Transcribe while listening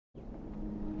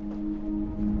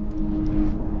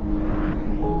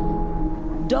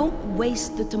Don't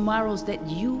waste the tomorrows that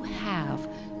you have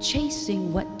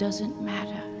chasing what doesn't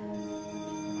matter.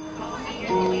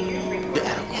 You're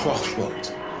at a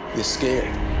crossroads. You're scared,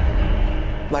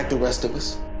 like the rest of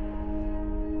us.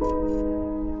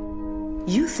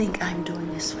 You think I'm doing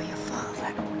this for your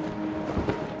father?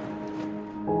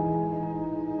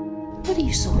 What are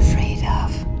you so afraid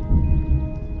of?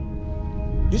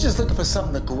 You're just looking for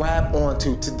something to grab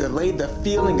onto to delay the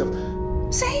feeling of...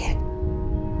 Say it.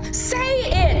 Say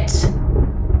it!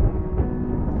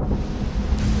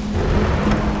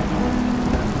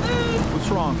 What's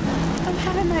wrong? I'm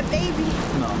having my baby.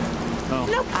 No.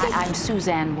 I'm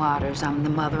Suzanne Waters. I'm the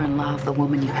mother-in-law of the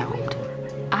woman you helped.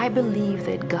 I believe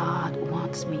that God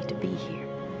wants me to be here.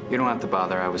 You don't have to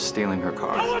bother. I was stealing her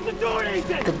car. I wasn't doing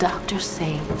anything! The doctors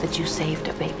say that you saved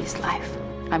a baby's life.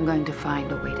 I'm going to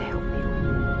find a way to help you.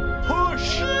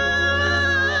 Push!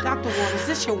 Dr. Waters,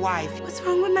 this your wife. What's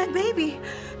wrong with my baby?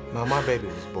 Mom, my baby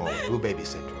was born with blue baby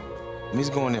syndrome. And he's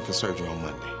going in for surgery on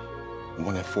Monday.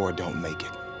 1 in 4 don't make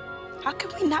it. How can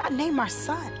we not name our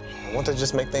son? Won't that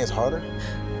just make things harder?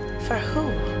 For who?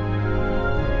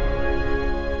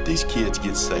 These kids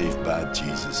get saved by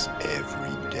Jesus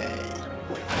every day.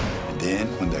 And then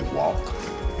when they walk,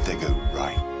 they go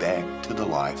right back to the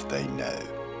life they know.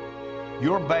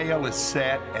 Your bail is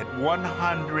set at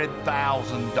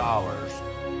 $100,000.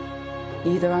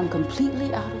 Either I'm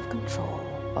completely out of control,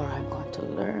 or I'm going to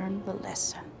learn the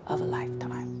lesson of a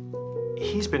lifetime.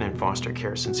 He's been in foster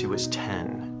care since he was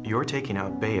 10. You're taking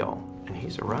out bail, and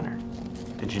he's a runner.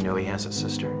 Did you know he has a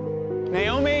sister?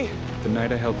 Naomi! The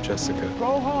night I helped Jessica,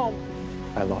 Go home.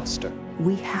 I lost her.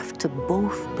 We have to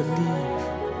both believe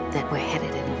that we're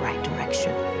headed in the right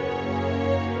direction.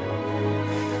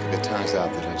 It turns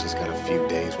out that I just got a few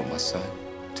days with my son.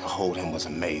 To hold him was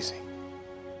amazing.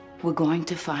 We're going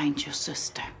to find your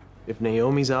sister. If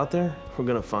Naomi's out there, we're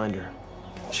gonna find her.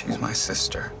 She's my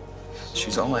sister.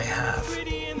 She's all I have.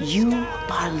 You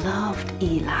are loved,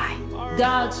 Eli.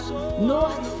 God's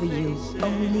north for you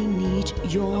only needs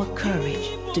your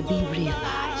courage to be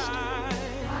realized.